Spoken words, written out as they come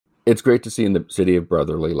It's great to see in the city of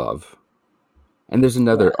brotherly love. And there's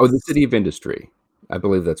another, the Yes. city of industry. I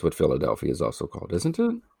believe that's what Philadelphia is also called, isn't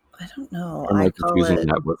it? I don't know. Or am I confusing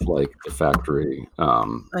that with like the factory?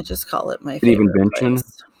 I just call it my City of favorite invention?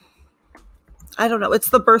 place. I don't know. It's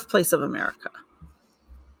the birthplace of America.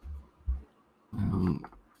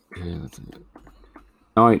 Okay,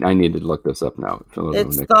 now I need to look this up now.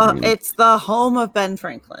 It's the home of Ben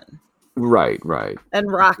Franklin Right.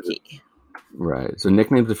 and Rocky. Right. So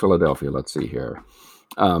nicknames of Philadelphia. Let's see here.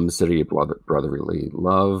 City of brotherly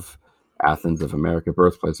love, Athens of America,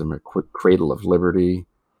 birthplace of America, cradle of liberty,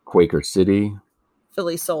 Quaker City,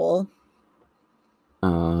 Philly Soul,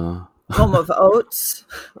 uh, home of oats,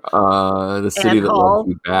 the city and that Hall. loves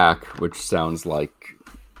you back, which sounds like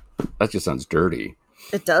that just sounds dirty.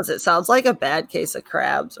 It does. It sounds like a bad case of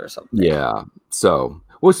crabs or something. Yeah. So,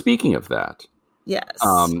 well, speaking of that, Yes.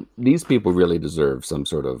 these people really deserve some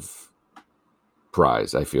sort of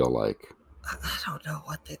prize. I feel like. I don't know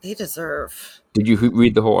what they deserve. Did you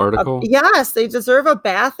read the whole article? Yes, they deserve a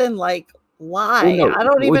bath in like why? Well, no. I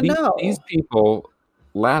don't even know. These people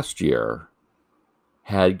last year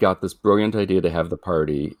had got this brilliant idea to have a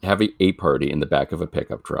party in the back of a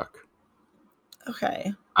pickup truck.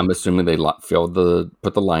 Okay. I'm assuming they put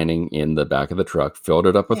the lining in the back of the truck, filled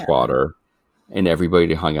it up with water, and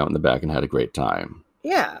everybody hung out in the back and had a great time.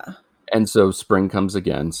 Yeah. And so spring comes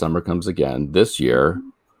again, summer comes again this year,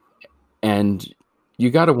 and you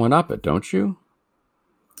got to one up it, don't you?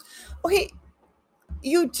 Okay,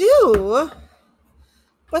 you do,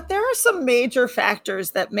 but there are some major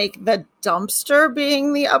factors that make the dumpster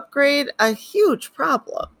being the upgrade a huge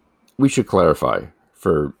problem. We should clarify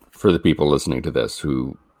for the people listening to this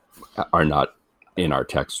who are not in our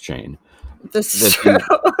text chain.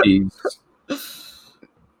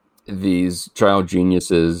 These child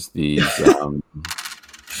geniuses, these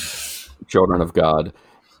children of God,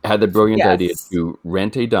 had the brilliant idea to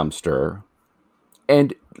rent a dumpster,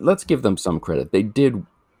 and let's give them some credit. They did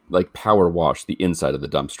like power wash the inside of the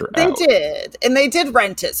dumpster out. They did, and they did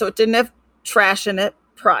rent it, so it didn't have trash in it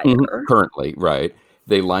prior. Currently, right.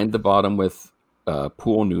 They lined the bottom with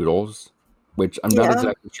pool noodles, which I'm not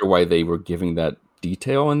exactly sure why they were giving that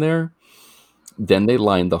detail in there. Then they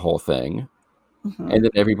lined the whole thing, and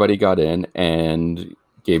then everybody got in and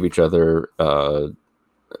gave each other an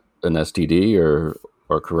STD or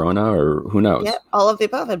Corona or who knows. Yeah, all of the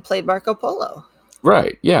above, and played Marco Polo.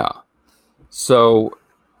 Right, yeah. So,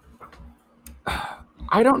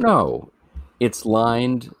 I don't know. It's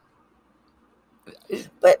lined.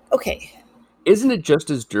 But, okay. Isn't it just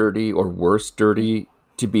as dirty or worse dirty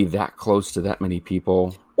to be that close to that many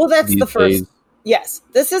people? Well, that's the first. Days? Yes,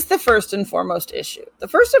 this is the first and foremost issue. The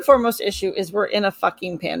first and foremost issue is we're in a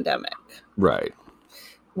fucking pandemic. Right.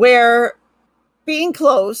 Where being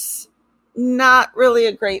close, not really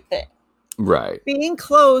a great thing. Right. Being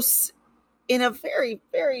close in a very,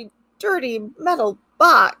 very dirty metal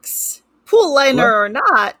box, pool liner or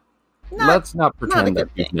not. Let's not pretend that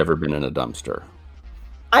you've never been in a dumpster.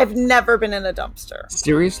 I've never been in a dumpster.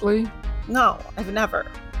 Seriously? No, I've never.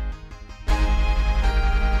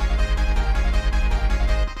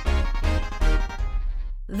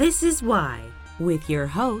 This is Why, with your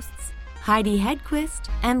hosts, Heidi Hedquist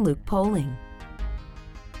and Luke Poling.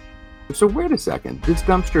 So wait a second. This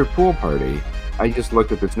dumpster pool party, I just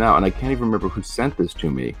looked at this now, and I can't even remember who sent this to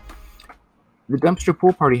me. The dumpster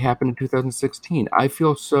pool party happened in 2016. I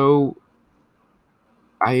feel so...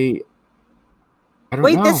 I don't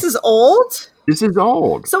know. This is old? This is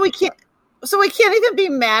old. So we can't even be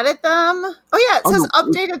mad at them? Oh yeah, it says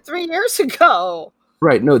updated 3 years ago.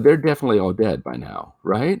 Right. No, they're definitely all dead by now,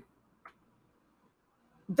 right?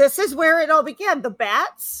 This is where it all began. The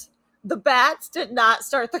bats did not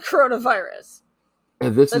start the coronavirus.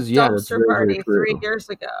 This is dumpster party 3 years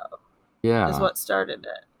ago. Yeah, is what started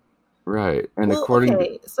it. Right, and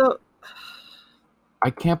so I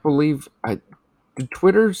can't believe did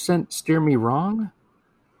Twitter steer me wrong?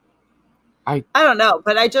 I don't know,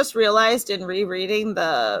 but I just realized in rereading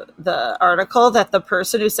the article that the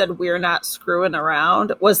person who said we're not screwing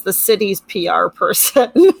around was the city's PR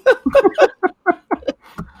person.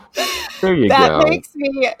 There you go. That makes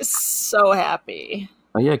me so happy.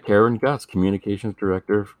 Oh yeah, Karen Gutz, communications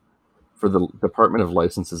director for the Department of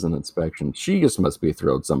Licenses and Inspection. She just must be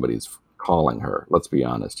thrilled somebody's calling her. Let's be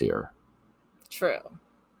honest here. True.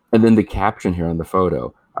 And then the caption here on the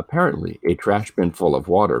photo. Apparently, a trash bin full of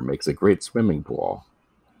water makes a great swimming pool.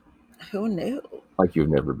 Who knew? Like you've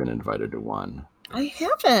never been invited to one. I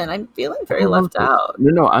haven't. I'm feeling very left out.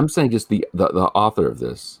 No, I'm saying just the author of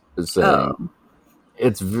this is saying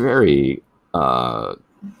it's very, I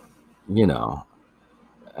mean,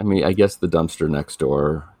 I guess the dumpster next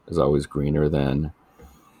door is always greener then.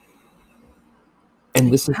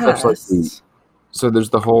 And this is such like so there's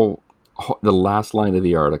the last line of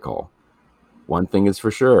the article. One thing is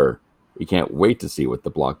for sure, you can't wait to see what the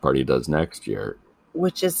block party does next year.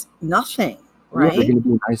 Which is nothing, right? They're going to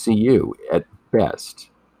be an ICU at best.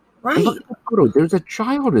 Right. And look at the photo. There's a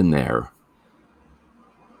child in there.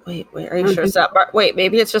 Wait, are you sure it's not? Wait,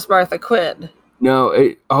 maybe it's just Martha Quinn. No,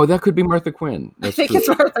 that could be Martha Quinn. I think it's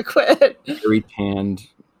Martha Quinn. Very tanned.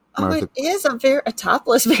 Martha Quinn. Is a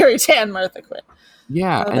topless, very tan Martha Quinn.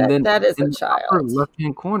 Yeah, and then that is a child. In the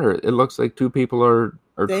left-hand corner, it looks like two people are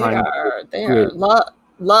trying. They are.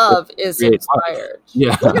 Love is inspired.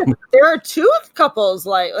 Yeah, there are two couples.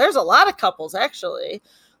 Like, there's a lot of couples actually.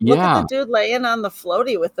 Look at the dude laying on the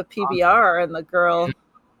floaty with the PBR and the girl.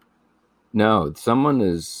 No, someone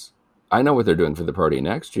is. I know what they're doing for the party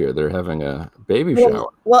next year. They're having a baby shower.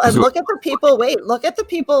 Well, and look at the people. Look at the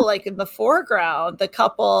people like in the foreground, the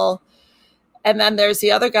couple, and then there's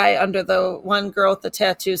the other guy under the one girl with the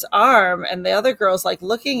tattoos arm, and the other girl's like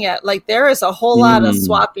looking at like there is a whole lot of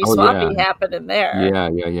swappy happening there.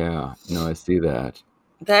 Yeah. No, I see that.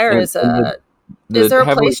 Is there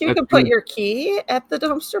a place you can put your key at the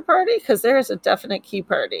dumpster party? Because there is a definite key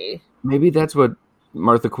party. Maybe that's what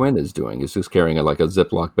Martha Quinn is doing, is just carrying a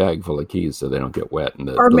Ziploc bag full of keys so they don't get wet.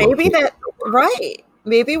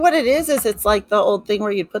 Maybe what it is it's like the old thing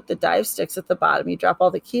where you put the dive sticks at the bottom. You drop all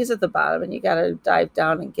the keys at the bottom and you got to dive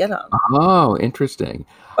down and get them. Oh, interesting.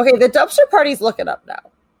 Okay, the dumpster party's looking up now.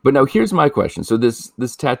 But now here's my question. So this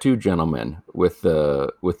tattooed gentleman with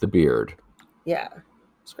the beard. Yeah,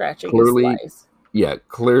 scratching his slice. Yeah,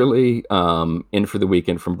 clearly in for the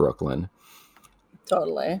weekend from Brooklyn.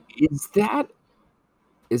 Totally.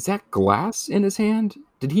 Is that glass in his hand?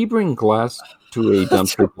 Did he bring glass to a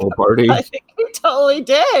dumpster pool party? I think he totally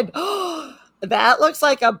did. That looks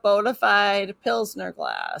like a bona fide Pilsner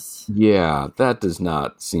glass. Yeah, that does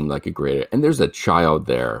not seem like a great... And there's a child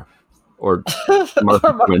there. Or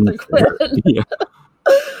Martha Quinn. Yeah.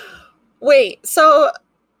 Wait, so...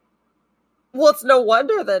 Well, it's no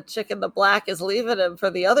wonder that Chick in the Black is leaving him for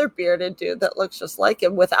the other bearded dude that looks just like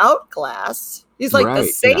him without glass. He's like the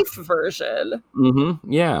safe version.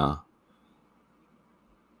 Mm-hmm. Yeah.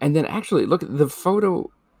 And then actually, look at the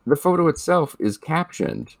photo. The photo itself is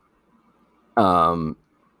captioned. Apparently,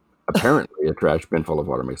 a trash bin full of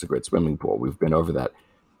water makes a great swimming pool. We've been over that.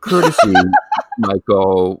 Courtesy,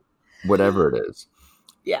 Michael, whatever it is.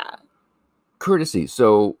 Yeah. Courtesy.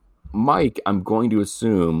 So Mike, I'm going to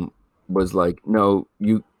assume, was like, no,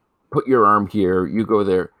 you put your arm here, you go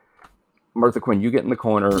there. Martha Quinn, you get in the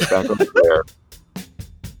corner, back over there.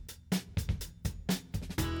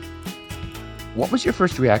 What was your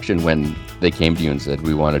first reaction when they came to you and said,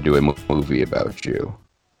 we want to do a movie about you?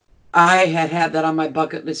 I had that on my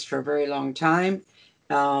bucket list for a very long time.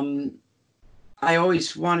 I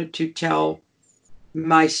always wanted to tell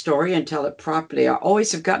my story and tell it properly. I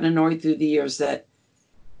always have gotten annoyed through the years that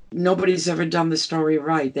nobody's ever done the story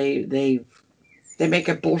right. They make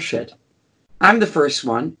it bullshit. I'm the first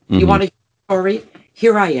one. Mm-hmm. You want a story?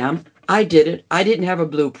 Here I am. I did it. I didn't have a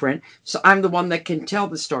blueprint, so I'm the one that can tell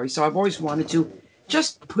the story. So I've always wanted to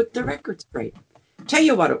just put the record straight. Tell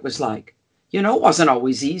you what it was like. It wasn't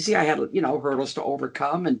always easy. I had, hurdles to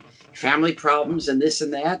overcome and family problems and this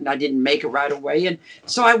and that, and I didn't make it right away. And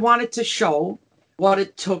so I wanted to show what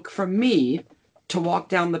it took for me to walk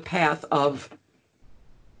down the path of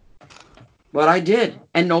what I did,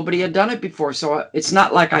 and nobody had done it before. So it's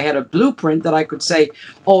not like I had a blueprint that I could say,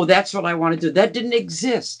 oh, that's what I want to do. That didn't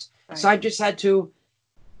exist. Right. So I just had to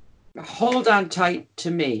hold on tight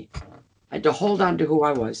to me. I had to hold on to who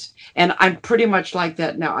I was. And I'm pretty much like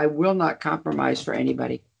that now. I will not compromise for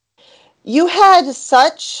anybody. You had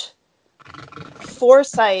such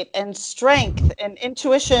foresight and strength and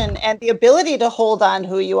intuition and the ability to hold on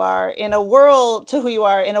who you are in a world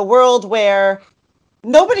where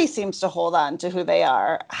nobody seems to hold on to who they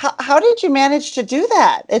are. How did you manage to do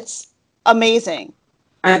that? It's amazing.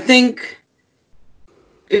 I think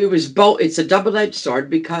it was both. It's a double-edged sword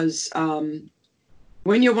because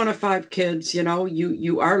when you're one of 5 kids,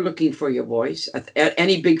 you are looking for your voice.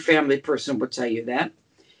 Any big family person would tell you that.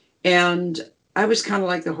 And I was kind of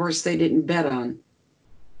like the horse they didn't bet on.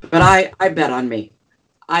 But I bet on me.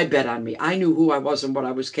 I bet on me. I knew who I was and what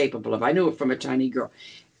I was capable of. I knew it from a tiny girl.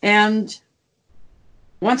 And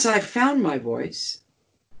once I found my voice,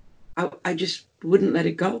 I just wouldn't let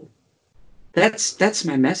it go. That's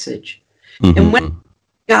my message. Mm-hmm. And when I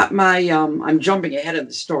got my, I'm jumping ahead of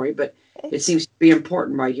the story, but it seems to be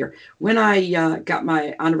important right here. When I got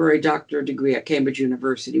my honorary doctorate degree at Cambridge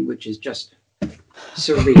University, which is just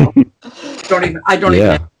surreal. I don't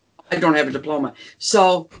even I don't have a diploma.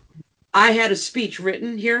 So I had a speech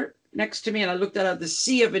written here next to me, and I looked at the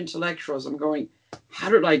sea of intellectuals. I'm going, how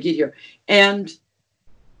did I get here? And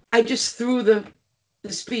I just threw the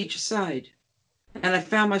speech aside. And I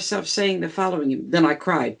found myself saying the following. Then I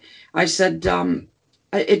cried. I said,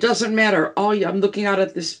 it doesn't matter. I'm looking out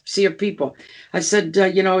at this sea of people. I said,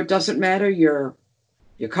 it doesn't matter your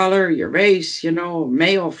color, your race,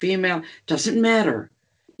 male, female, doesn't matter.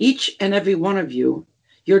 Each and every one of you,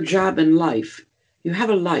 your job in life, you have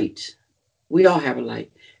a light. We all have a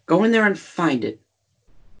light. Go in there and find it.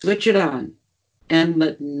 Switch it on. And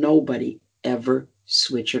let nobody ever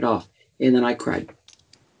switch it off. And then I cried.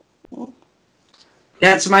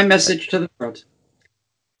 That's my message to the world.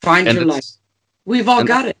 Find your life. We've all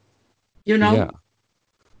got it, Yeah.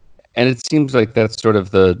 And it seems like that's sort of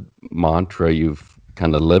the mantra you've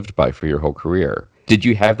kind of lived by for your whole career. Did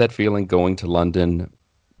you have that feeling going to London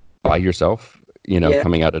by yourself,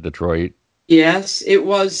 coming out of Detroit? Yes, it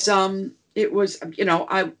was, I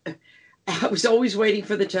was always waiting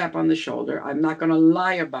for the tap on the shoulder. I'm not going to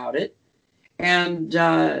lie about it. And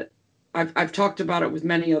I've talked about it with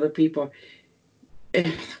many other people.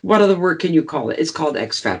 What other word can you call it? It's called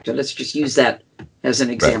X Factor. Let's just use that as an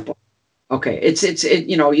example. Right. Okay.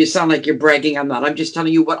 You sound like you're bragging. I'm not. I'm just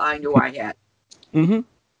telling you what I knew I had. Mm-hmm.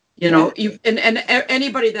 And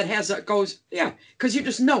anybody that has it goes, yeah, because you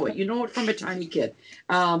just know it. You know it from a tiny kid.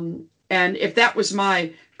 And if that was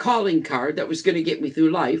my calling card that was going to get me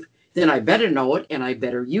through life, then I better know it and I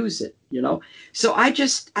better use it, So I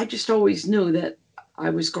just always knew that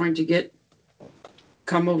I was going to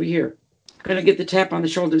come over here. Going to get the tap on the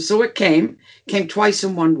shoulder. So it came twice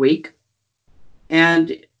in 1 week.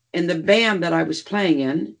 And in the band that I was playing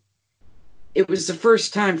in, it was the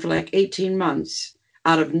first time for like 18 months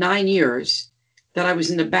out of 9 years that I was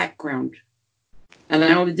in the background. And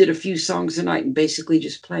I only did a few songs a night and basically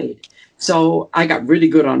just played. So I got really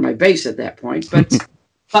good on my bass at that point.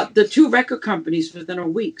 But the 2 record companies within a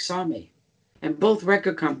week saw me. And both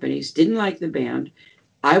record companies didn't like the band.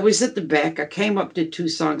 I was at the back. I came up, did 2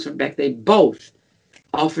 songs from back. They both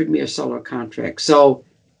offered me a solo contract. So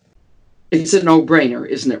it's a no-brainer,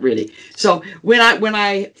 isn't it, really? So when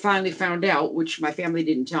I finally found out, which my family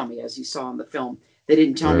didn't tell me, as you saw in the film, they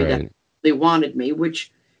didn't tell me that they wanted me,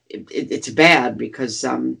 which it's bad because,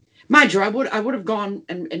 mind you, I would have gone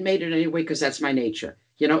and made it anyway because that's my nature.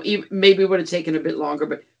 Maybe it would have taken a bit longer,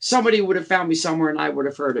 but somebody would have found me somewhere and I would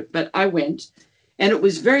have heard it. But I went. And it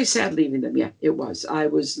was very sad leaving them. Yeah, it was. I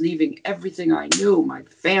was leaving everything I knew, my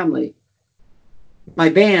family, my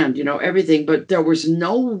band, everything. But there was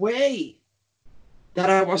no way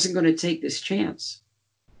that I wasn't going to take this chance,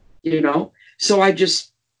 So I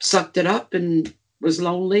just sucked it up and was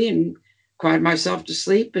lonely and cried myself to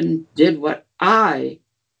sleep and did what I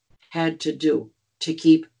had to do to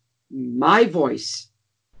keep my voice.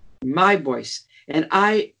 And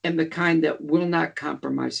I am the kind that will not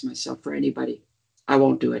compromise myself for anybody. I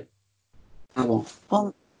won't do it. I won't.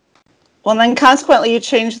 Well, then consequently, you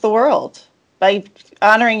changed the world. By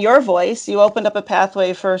honoring your voice, you opened up a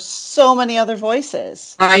pathway for so many other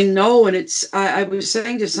voices. I know. And I was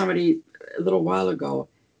saying to somebody a little while ago,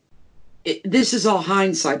 this is all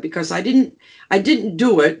hindsight because I didn't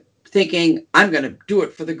do it thinking I'm going to do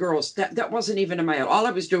it for the girls. That wasn't even in my head. All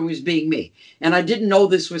I was doing was being me. And I didn't know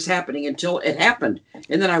this was happening until it happened.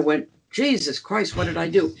 And then I went, Jesus Christ, what did I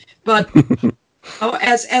do? But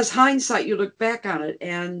as hindsight, you look back on it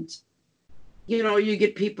and, you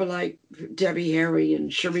get people like Debbie Harry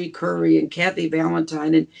and Cherie Curry and Kathy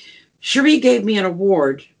Valentine. And Cherie gave me an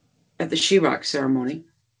award at the She-Rock ceremony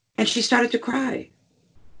and she started to cry.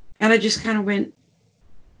 And I just kind of went.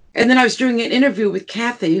 And then I was doing an interview with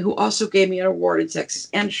Kathy, who also gave me an award in Texas,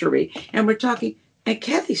 and Cherie. And we're talking, and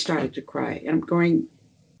Kathy started to cry. And I'm going.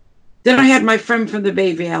 Then I had my friend from the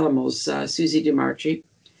Baby Alamos, Susie DiMarchi.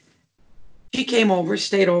 She came over,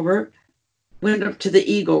 stayed over, went up to the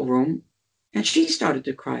ego room, and she started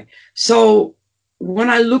to cry. So when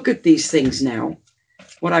I look at these things now,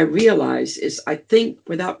 what I realize is I think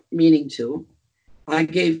without meaning to, I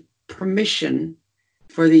gave permission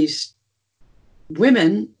for these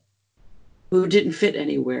women who didn't fit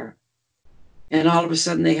anywhere. And all of a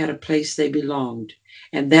sudden they had a place they belonged.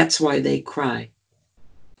 And that's why they cry.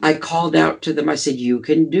 I called out to them. I said, you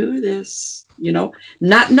can do this,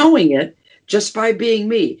 not knowing it, just by being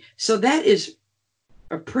me. So that is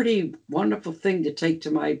a pretty wonderful thing to take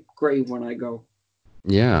to my grave when I go.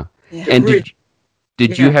 Yeah. And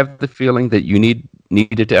did you have the feeling that you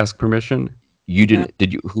needed to ask permission? You didn't.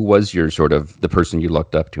 Did you? Who was your sort of the person you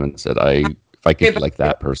looked up to and said, if I could be like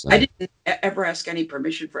that person? I didn't ever ask any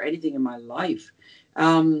permission for anything in my life.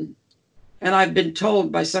 And I've been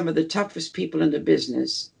told by some of the toughest people in the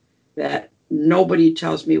business that nobody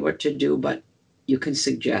tells me what to do, but you can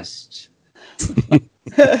suggest.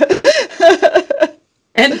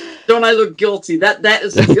 And don't I look guilty? That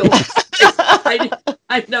is a guilt.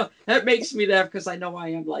 I know that makes me laugh because I know I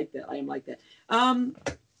am like that.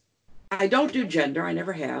 I don't do gender. I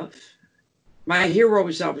never have. My hero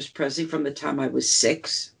was Elvis Presley from the time I was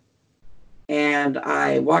 6. And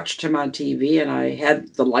I watched him on TV, and I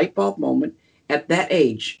had the light bulb moment at that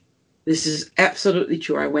age. This is absolutely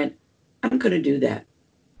true. I went, I'm going to do that.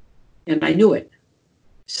 And I knew it.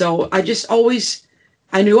 So I just always,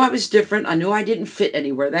 I knew I was different. I knew I didn't fit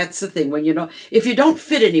anywhere. That's the thing. When if you don't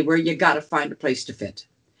fit anywhere, you got to find a place to fit.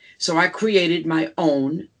 So I created my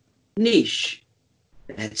own niche.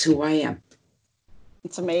 That's who I am.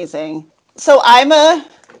 It's amazing. So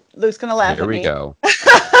Luke's going to laugh at me. Here we go.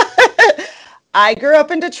 I grew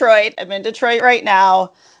up in Detroit. I'm in Detroit right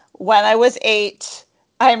now. When I was 8,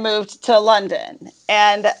 I moved to London.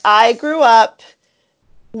 And I grew up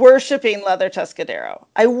worshiping Leather Tuscadero.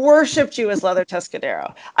 I worshipped you as Leather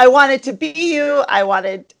Tuscadero. I wanted to be you. I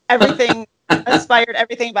wanted everything, aspired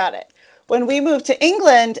everything about it. When we moved to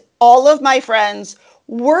England, all of my friends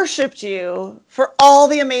worshipped you for all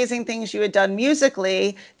the amazing things you had done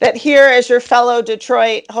musically that here as your fellow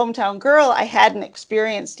Detroit hometown girl, I hadn't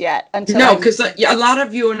experienced yet until. No, because a lot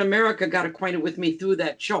of you in America got acquainted with me through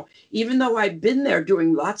that show. Even though I've been there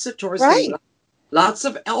doing lots of tours, right. Lots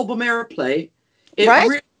of album airplay,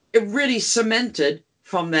 it really cemented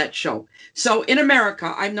from that show. So in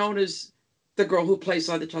America, I'm known as the girl who plays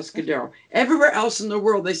Leather Tuscadero. Everywhere else in the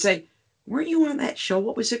world, they say, weren't you on that show?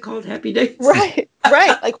 What was it called? Happy Days? Right.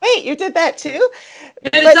 Like, wait, you did that too?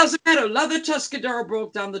 And it doesn't matter. Leather Tuscadero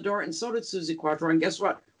broke down the door, and so did Suzi Quatro. And guess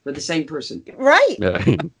what? We're the same person. Right.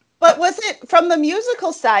 Yeah. But was it, from the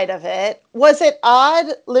musical side of it, was it odd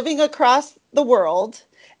living across the world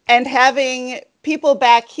and having people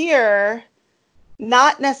back here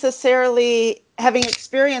not necessarily having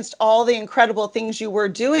experienced all the incredible things you were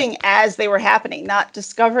doing as they were happening, not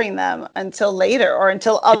discovering them until later or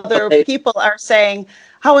until other people are saying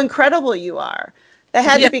how incredible you are? That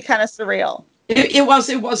had to be kind of surreal. It was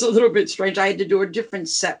a little bit strange. I had to do a different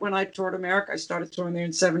set when I toured America. I started touring there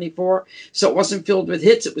in 74. So it wasn't filled with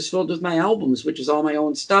hits. It was filled with my albums, which is all my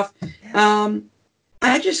own stuff.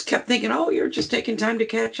 I just kept thinking, oh, you're just taking time to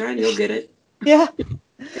catch on. You'll get it. Yeah.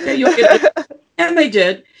 You'll get it. And they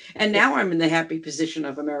did. And now I'm in the happy position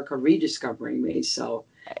of America rediscovering me. So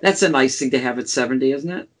that's a nice thing to have at 70, isn't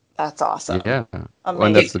it? That's awesome. Yeah. Well,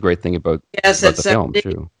 and that's the great thing about the film,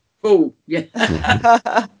 too. Oh, yeah.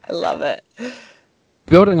 I love it.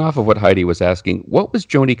 Building off of what Heidi was asking, what was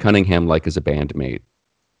Joni Cunningham like as a bandmate?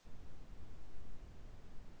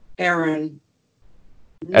 Aaron.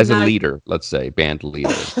 As a leader, let's say, band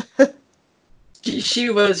leader.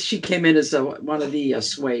 She came in as one of the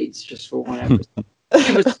Suedes just for one episode.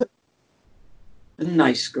 She was a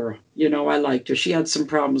nice girl. I liked her. She had some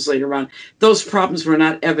problems later on. Those problems were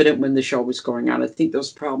not evident when the show was going on. I think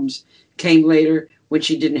those problems came later when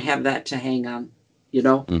she didn't have that to hang on,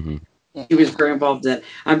 Mm-hmm. She was very involved in that.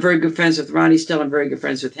 I'm very good friends with Ronnie still. I'm very good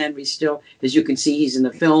friends with Henry still. As you can see, he's in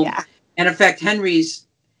the film. Yeah. And in fact, Henry's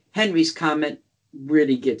comment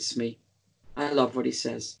really gets me. I love what he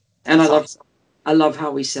says. And I love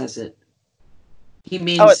how he says it. He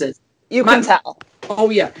means it. You can tell. Oh,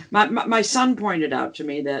 yeah. My son pointed out to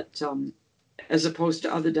me that as opposed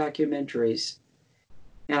to other documentaries,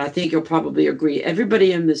 and I think you'll probably agree,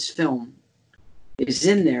 everybody in this film is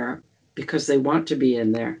in there because they want to be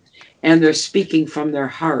in there. And they're speaking from their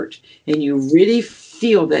heart. And you really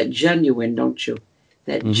feel that genuine, don't you?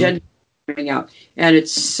 That genuine coming out. And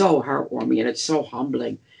it's so heartwarming and it's so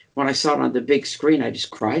humbling. When I saw it on the big screen, I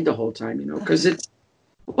just cried the whole time, because it's,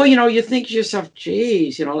 well, you think to yourself,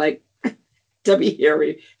 geez, like Debbie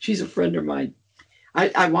Harry, she's a friend of mine.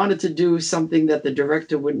 I wanted to do something that the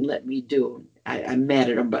director wouldn't let me do. I'm mad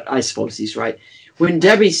at him, but I suppose he's right. When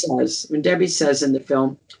Debbie says in the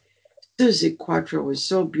film, Suzi Quatro was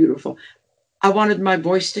so beautiful, I wanted my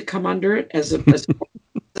voice to come under it as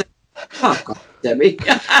fuck off, Debbie.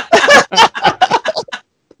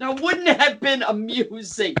 Now, wouldn't it have been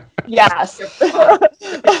amusing? Yes.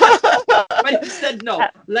 But he said, no,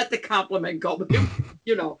 let the compliment go.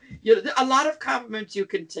 A lot of compliments you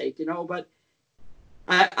can take, but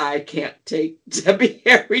I can't take Debbie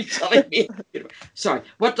Harry telling me. Sorry,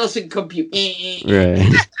 what doesn't compute?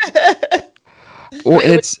 Right. Well,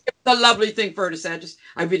 it's a lovely thing for her to say.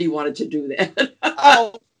 I really wanted to do that.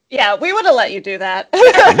 Oh, yeah, we would have let you do that.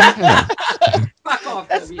 Fuck off,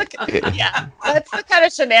 that's Debbie. That's the kind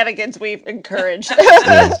of shenanigans we've encouraged.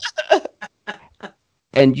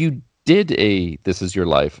 And you did a This Is Your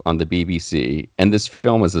Life on the BBC, and this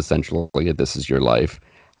film is essentially a This Is Your Life.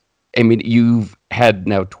 I mean, you've had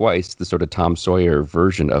now twice the sort of Tom Sawyer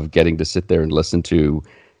version of getting to sit there and listen to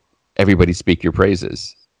everybody speak your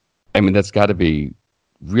praises. I mean, that's got to be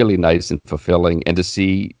really nice and fulfilling. And to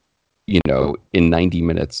see, in 90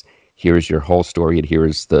 minutes, here's your whole story and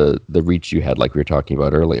here's the reach you had, like we were talking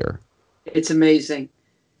about earlier. It's amazing.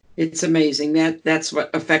 It's amazing. That's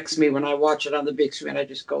what affects me when I watch it on the big screen. I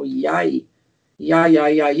just go, yay, yeah.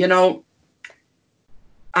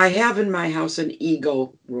 I have in my house an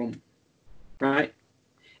ego room, right?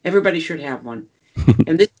 Everybody should have one.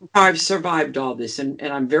 And this is how I've survived all this. And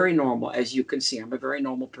I'm very normal, as you can see. I'm a very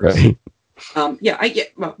normal person. Right. I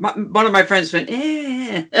get, one of my friends went,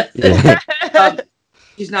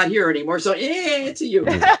 she's not here anymore. So, to you.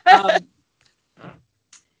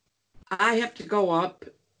 I have to go up.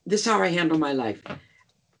 This is how I handle my life.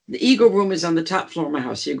 The ego room is on the top floor of my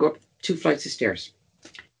house. So you go up 2 flights of stairs.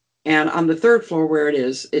 And on the 3rd floor where it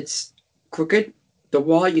is, it's crooked. The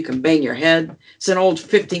wall, you can bang your head. It's an old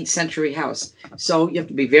 15th century house. So you have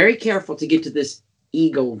to be very careful to get to this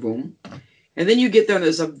ego room. And then you get there and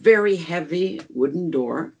there's a very heavy wooden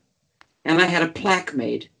door. And I had a plaque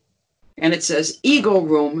made. And it says, ego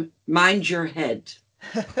room, mind your head.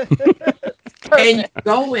 And you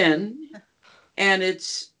go in and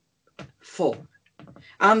it's full.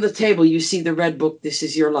 On the table, you see the red book, This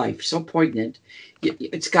Is Your Life. So poignant.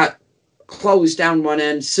 It's got clothes down one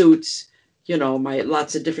end, suits,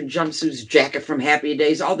 lots of different jumpsuits, jacket from Happy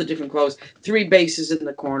Days, all the different clothes, 3 bases in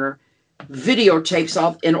the corner, videotapes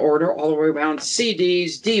all in order all the way around,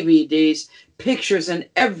 CDs, DVDs, pictures in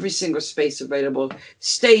every single space available,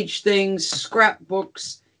 stage things,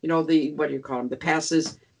 scrapbooks, what do you call them, the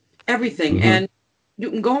passes, everything. Mm-hmm. And you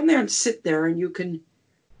can go in there and sit there and you can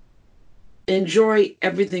enjoy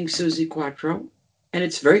everything Suzi Quatro. And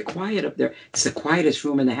it's very quiet up there. It's the quietest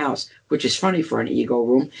room in the house, which is funny for an ego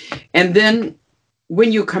room. And then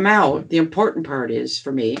when you come out, the important part is,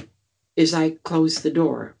 for me, is I close the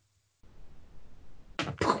door.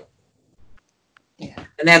 Yeah.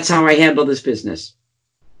 And that's how I handle this business.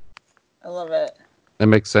 I love it. That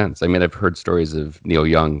makes sense. I mean, I've heard stories of Neil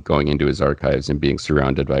Young going into his archives and being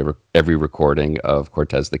surrounded by every recording of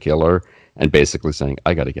Cortez the Killer and basically saying,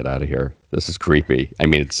 I got to get out of here. This is creepy. I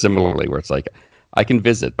mean, it's similarly where it's like, I can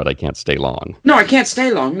visit, but I can't stay long. No, I can't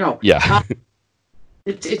stay long. No. Yeah.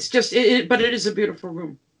 It's just, but it is a beautiful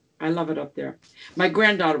room. I love it up there. My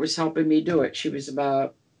granddaughter was helping me do it. She was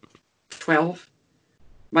about 12.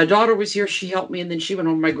 My daughter was here. She helped me, and then she went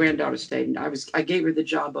home. My granddaughter stayed, and I gave her the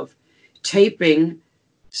job of taping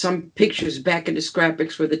some pictures back into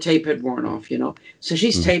scrapbooks where the tape had worn off, So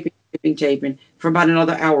she's taping for about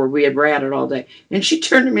another hour. We were at it all day. And she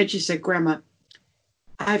turned to me and she said, Grandma,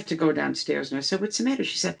 I have to go downstairs. And I said, what's the matter?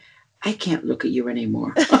 She said, I can't look at you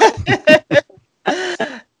anymore.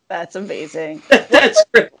 That's amazing. That's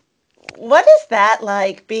great. What is that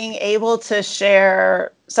like, being able to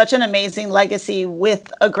share such an amazing legacy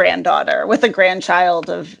with a granddaughter, with a grandchild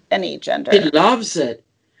of any gender? She loves it.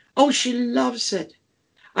 Oh, she loves it.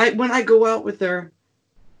 When I go out with her,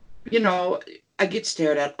 I get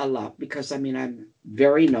stared at a lot because, I'm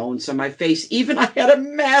very known. So my face, even I had a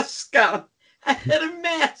mask on. I had a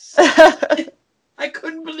mask. I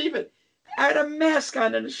couldn't believe it. I had a mask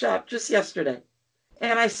on in the shop just yesterday.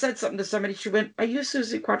 And I said something to somebody. She went, are you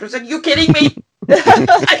Suzi Quatro? I said, are you kidding me?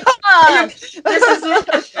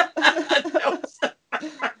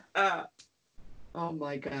 Oh,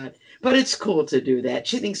 my God. But it's cool to do that.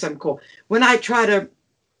 She thinks I'm cool. When I try to,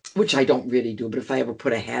 which I don't really do, but if I ever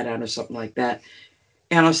put a hat on or something like that,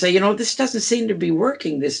 and I'll say, this doesn't seem to be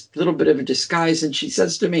working, this little bit of a disguise. And she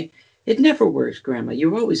says to me, it never works, Grandma.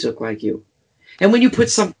 You always look like you. And when you put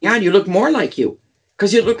something on, you look more like you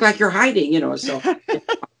because you look like you're hiding, so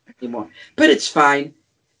anymore. But it's fine.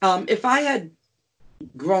 If I had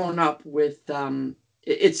grown up with,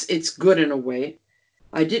 it's good in a way.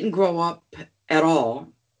 I didn't grow up at all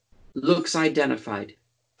looks identified.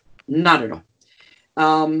 Not at all.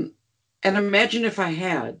 And imagine if I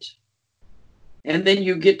had. And then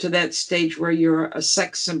you get to that stage where you're a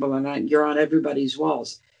sex symbol and you're on everybody's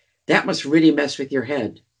walls. That must really mess with your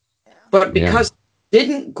head. But because I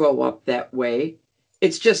didn't grow up that way,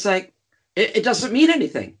 it's just like, it doesn't mean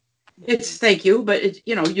anything. It's thank you, but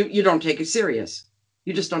you don't take it serious.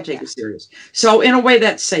 You just don't take it serious. So in a way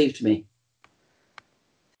that saved me.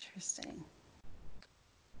 Interesting.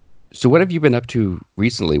 So what have you been up to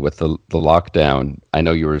recently with the lockdown? I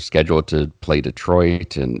know you were scheduled to play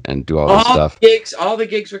Detroit and do all this stuff. All the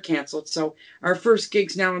gigs were canceled. So our first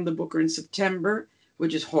gigs now in the book are in September,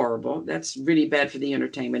 which is horrible. That's really bad for the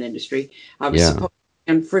entertainment industry. I was supposed to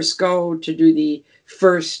San Francisco to do the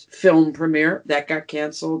first film premiere. That got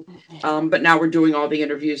canceled. But now we're doing all the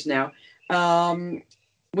interviews now.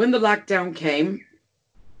 When the lockdown came,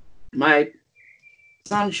 my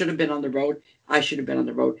son should have been on the road. I should have been on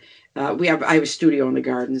the road. I have a studio in the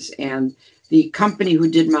Gardens, and the company who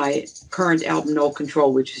did my current album, No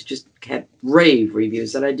Control, which has just had rave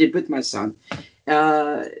reviews that I did with my son,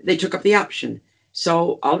 they took up the option.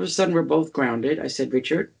 So all of a sudden, we're both grounded. I said,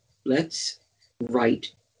 Richard, let's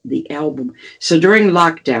write the album. So during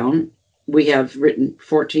lockdown, we have written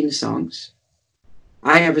 14 songs.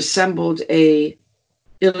 I have assembled a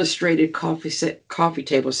illustrated coffee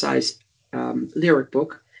table size lyric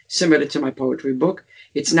book, similar to my poetry book.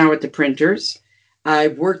 It's now at the printers.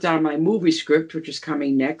 I've worked on my movie script, which is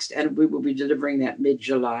coming next, and we will be delivering that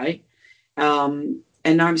mid-July. And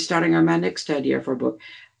now I'm starting on my next idea for a book.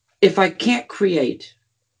 If I can't create,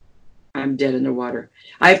 I'm dead in the water.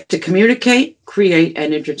 I have to communicate, create,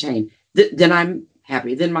 and entertain. Then I'm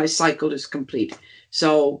happy. Then my cycle is complete.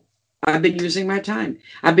 So I've been using my time.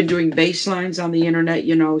 I've been doing bass lines on the internet,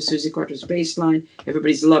 Susie Quattro's bass line.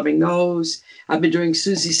 Everybody's loving those. I've been doing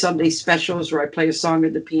Susie Sunday specials where I play a song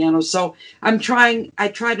at the piano. So I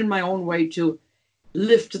tried in my own way to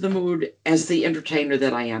lift the mood as the entertainer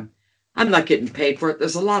that I am. I'm not getting paid for it.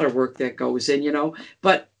 There's a lot of work that goes in,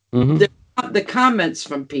 but the comments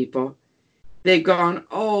from people, they've gone,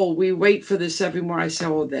 oh, we wait for this every morning. I say,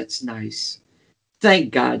 oh, that's nice.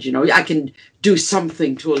 Thank God, I can do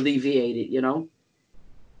something to alleviate it,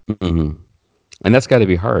 Mm-hmm. And that's got to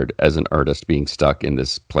be hard as an artist, being stuck in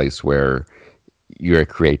this place where your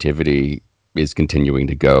creativity is continuing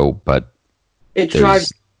to go, but it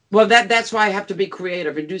drives. Well, that's why I have to be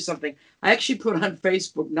creative and do something. I actually put on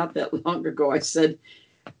Facebook not that long ago. I said,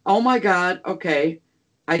 oh my God, okay,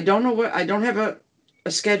 I don't have a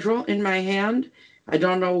schedule in my hand. I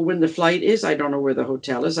don't know when the flight is. I don't know where the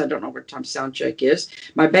hotel is. I don't know where time sound check is.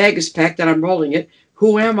 My bag is packed and I'm rolling it.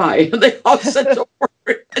 Who am I? And they all said, don't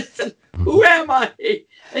worry. I said, who am I?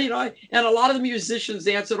 And, and a lot of the musicians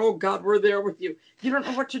answered, oh God, we're there with you. You don't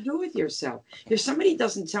know what to do with yourself. If somebody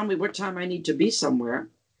doesn't tell me what time I need to be somewhere,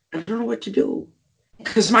 I don't know what to do.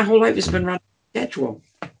 Because my whole life has been run on schedule.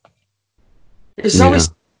 There's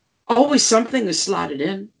always something is slotted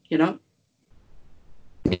in,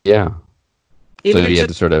 Yeah. Even so you have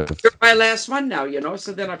to sort of. You're my last one now,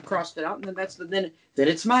 So then I've crossed it out, and then then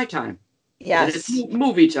it's my time. Yes, it's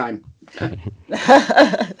movie time.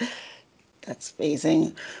 That's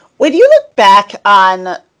amazing. When you look back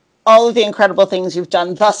on all of the incredible things you've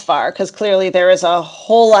done thus far, because clearly there is a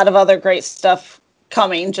whole lot of other great stuff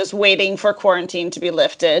coming, just waiting for quarantine to be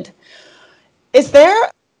lifted. Is there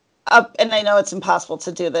and I know it's impossible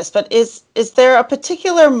to do this, but is there a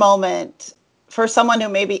particular moment for someone who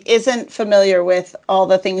maybe isn't familiar with all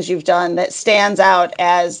the things you've done that stands out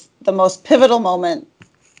as the most pivotal moment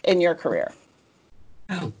in your career?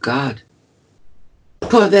 Oh, God.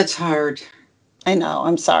 Oh, that's hard. I know.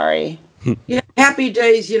 I'm sorry. Yeah, Happy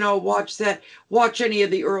Days, watch any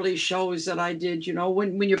of the early shows that I did,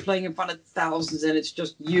 when you're playing in front of thousands and it's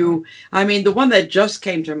just you. I mean, the one that just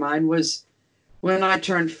came to mind was when I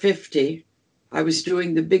turned 50. I was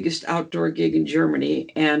doing the biggest outdoor gig in Germany,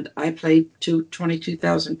 and I played to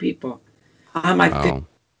 22,000 people on my 50th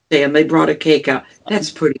day, and they brought a cake out. That's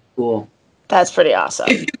pretty cool. That's pretty awesome.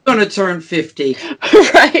 If you're going to turn 50,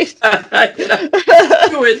 right?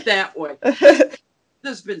 Do it that way.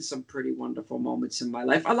 There's been some pretty wonderful moments in my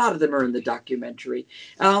life. A lot of them are in the documentary.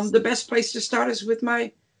 The best place to start is with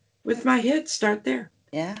my hits. Start there.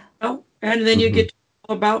 Yeah. And then you get to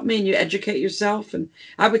know about me and you educate yourself. And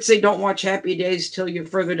I would say don't watch Happy Days till you're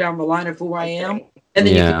further down the line of who I am. And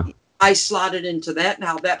then I slotted into that and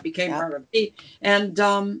how that became part of me. And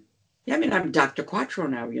I'm Dr. Quattro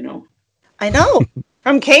now, I know.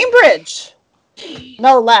 From Cambridge.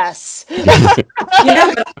 No less.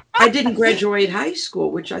 Yeah, but I didn't graduate high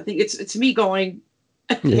school, which I think it's me going.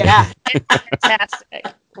 Yeah, fantastic,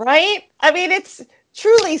 right? I mean, it's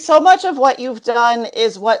truly so much of what you've done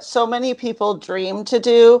is what so many people dream to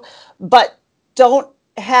do, but don't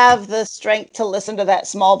have the strength to listen to that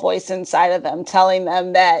small voice inside of them telling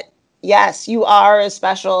them that, yes, you are as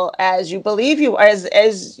special as you believe you are,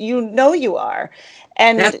 as you know you are.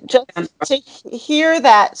 And just to hear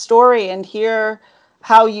that story and hear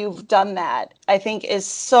how you've done that, I think is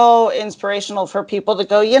so inspirational for people to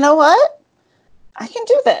go, you know what? I can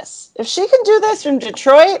do this. If she can do this from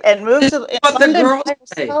Detroit and move to London by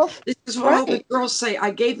herself. This is what all the girls say. I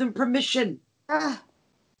gave them permission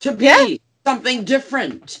to be something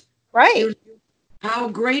different. Right. How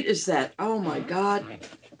great is that? Oh, my God.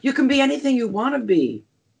 You can be anything you want to be.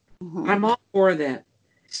 Mm-hmm. I'm all for that.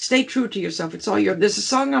 Stay true to yourself. It's all your. There's a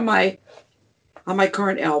song on my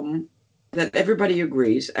current album that everybody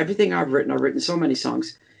agrees. Everything I've written so many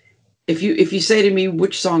songs. If you say to me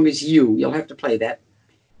which song is you'll have to play that.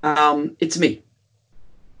 It's me.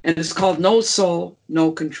 And it's called No Soul,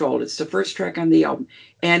 No Control. It's the first track on the album.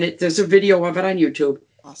 And there's a video of it on YouTube.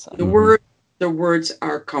 Awesome. The words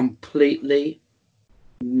are completely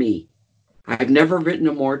me. I've never written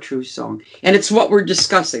a more true song. And it's what we're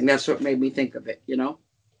discussing. That's what made me think of it,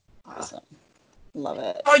 Awesome. Love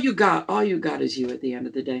it. All you got is you at the end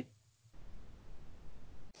of the day.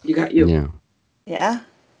 You got you. Yeah. Yeah.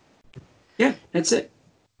 Yeah, that's it.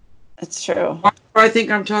 It's true. Why do I think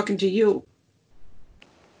I'm talking to you?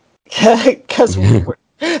 Because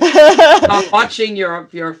I'm watching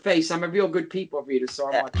your face. I'm a real good people reader,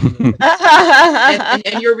 so I'm watching you.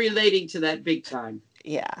 and you're relating to that big time.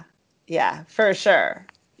 Yeah, for sure.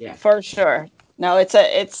 Yeah, for sure. No,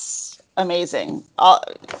 it's amazing.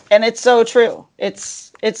 And it's so true.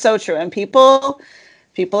 It's so true. And people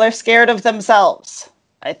are scared of themselves.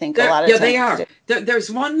 I think a lot of times. Yeah, they are.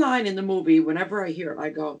 There's one line in the movie. Whenever I hear it, I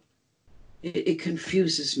go, it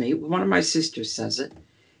confuses me. One of my sisters says it,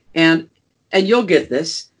 and you'll get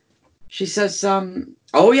this. She says,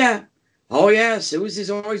 "Oh yeah,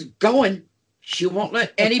 Susie's always going. She won't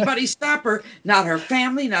let anybody stop her. Not her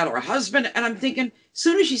family, not her husband." And I'm thinking, as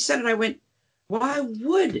soon as she said it, I went, "Why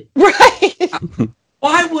would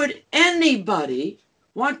Why would anybody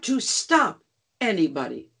want to stop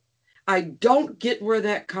anybody?" I don't get where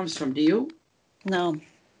that comes from. Do you? No.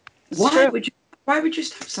 Why would you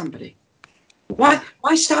stop somebody? Why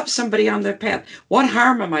stop somebody on their path? What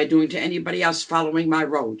harm am I doing to anybody else following my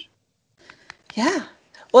road? Yeah.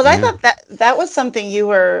 Well, I thought that was something you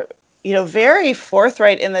were, very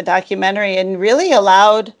forthright in the documentary, and really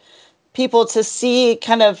allowed people to see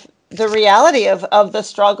kind of the reality of the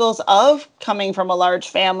struggles of coming from a large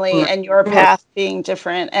family and your path being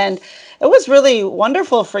different. And it was really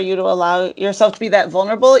wonderful for you to allow yourself to be that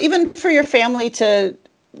vulnerable, even for your family to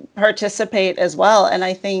participate as well. And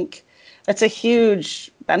I think it's a huge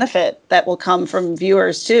benefit that will come from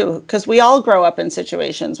viewers too, because we all grow up in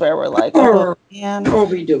situations where we're like, oh man. Oh,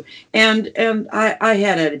 we do. And I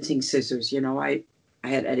had editing scissors, I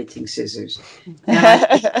had editing scissors.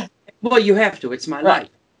 And well, you have to. It's my life.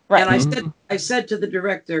 Right. And I said to the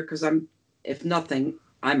director, because if nothing,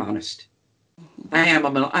 I'm honest. I'm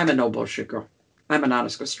a no bullshit girl. I'm an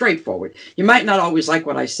honest girl, straightforward. You might not always like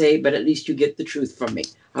what I say, but at least you get the truth from me.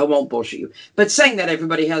 I won't bullshit you. But saying that,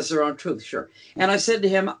 everybody has their own truth, sure. And I said to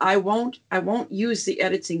him, I won't use the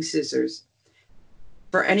editing scissors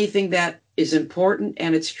for anything that is important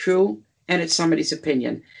and it's true and it's somebody's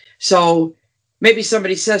opinion. So maybe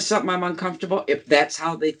somebody says something I'm uncomfortable. If that's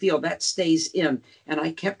how they feel, that stays in. And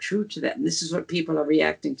I kept true to that. And this is what people are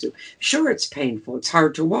reacting to. Sure, it's painful. It's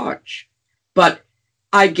hard to watch. But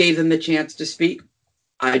I gave them the chance to speak.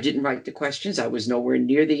 I didn't write the questions. I was nowhere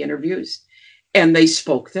near the interviews. And they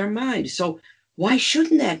spoke their mind. So why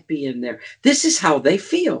shouldn't that be in there? This is how they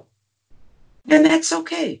feel. And that's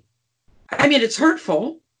okay. I mean, it's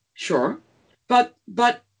hurtful, sure. But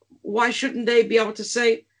why shouldn't they be able to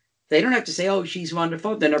say, they don't have to say, oh, she's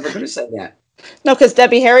wonderful. They're never going to say that. No, because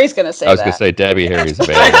Debbie Harry's going to say that. I was going to say Debbie Harry's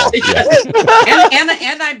available.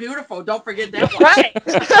 and I'm beautiful. Don't forget that one. Right.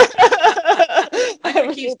 I'm going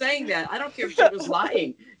to keep saying that. I don't care if she was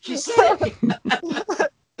lying. She said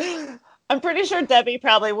it. I'm pretty sure Debbie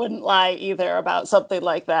probably wouldn't lie either about something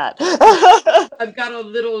like that. I've got a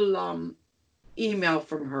little email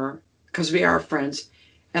from her, because we are friends,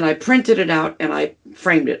 and I printed it out and I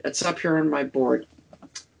framed it. It's up here on my board.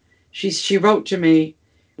 She wrote to me,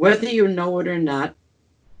 whether you know it or not,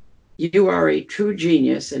 you are a true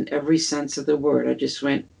genius in every sense of the word. I just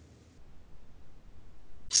went,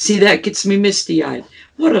 see, that gets me misty-eyed.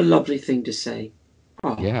 What a lovely thing to say.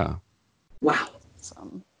 Oh, yeah. Wow.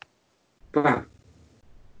 Wow.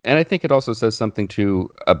 And I think it also says something too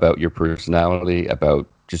about your personality, about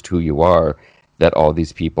just who you are, that all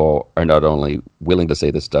these people are not only willing to say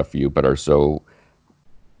this stuff for you, but are so,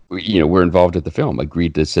 we're involved at the film,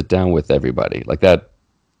 agreed to sit down with everybody. Like that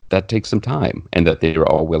takes some time, and that they were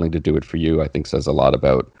all willing to do it for you, I think says a lot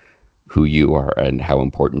about who you are and how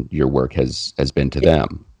important your work has been to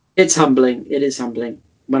them. It's humbling. It is humbling.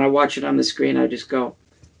 When I watch it on the screen, I just go,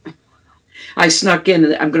 I snuck in,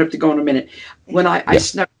 and I'm going to have to go in a minute. When I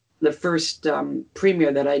snuck the first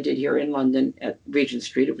premiere that I did here in London at Regent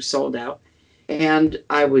Street, it was sold out. And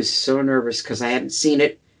I was so nervous because I hadn't seen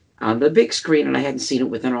it on the big screen and I hadn't seen it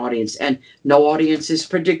with an audience. And no audience is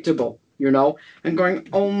predictable, I'm going,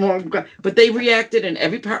 oh my God. But they reacted in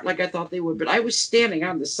every part like I thought they would. But I was standing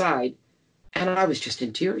on the side And I was just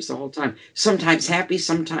in tears the whole time. Sometimes happy,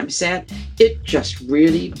 sometimes sad. It just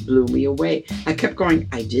really blew me away. I kept going,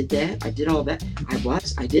 I did that. I did all that.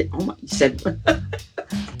 I did. Oh my, he said.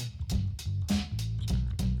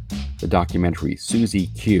 The documentary Susie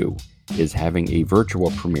Q is having a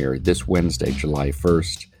virtual premiere this Wednesday, July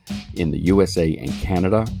 1st, in the USA and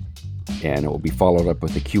Canada, and it will be followed up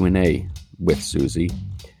with a Q&A with Susie.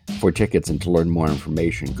 For tickets and to learn more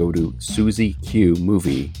information, go to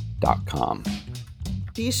susieqmovie.com.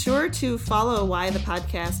 Be sure to follow Why the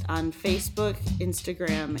Podcast on Facebook,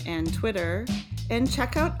 Instagram, and Twitter, and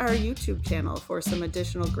check out our YouTube channel for some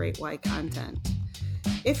additional great Why content.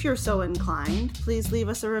 If you're so inclined, please leave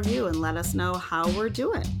us a review and let us know how we're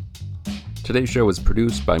doing. Today's show was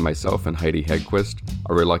produced by myself and Heidi Hedquist.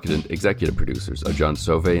 Our reluctant executive producers are John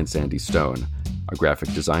Sauvé and Sandy Stone. Our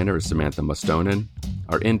graphic designer is Samantha Mustonen.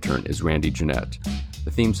 Our intern is Randy Jeanette.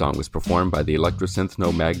 The theme song was performed by the Electrosynth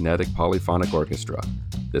Magnetic Polyphonic Orchestra.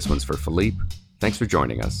 This one's for Philippe. Thanks for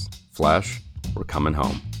joining us. Flash, we're coming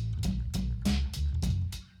home.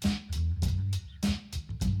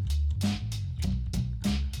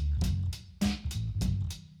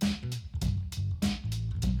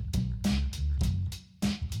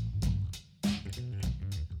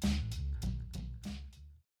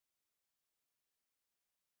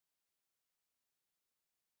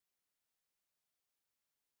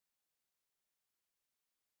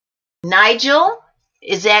 Nigel,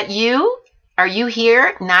 is that you? Are you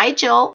here, Nigel?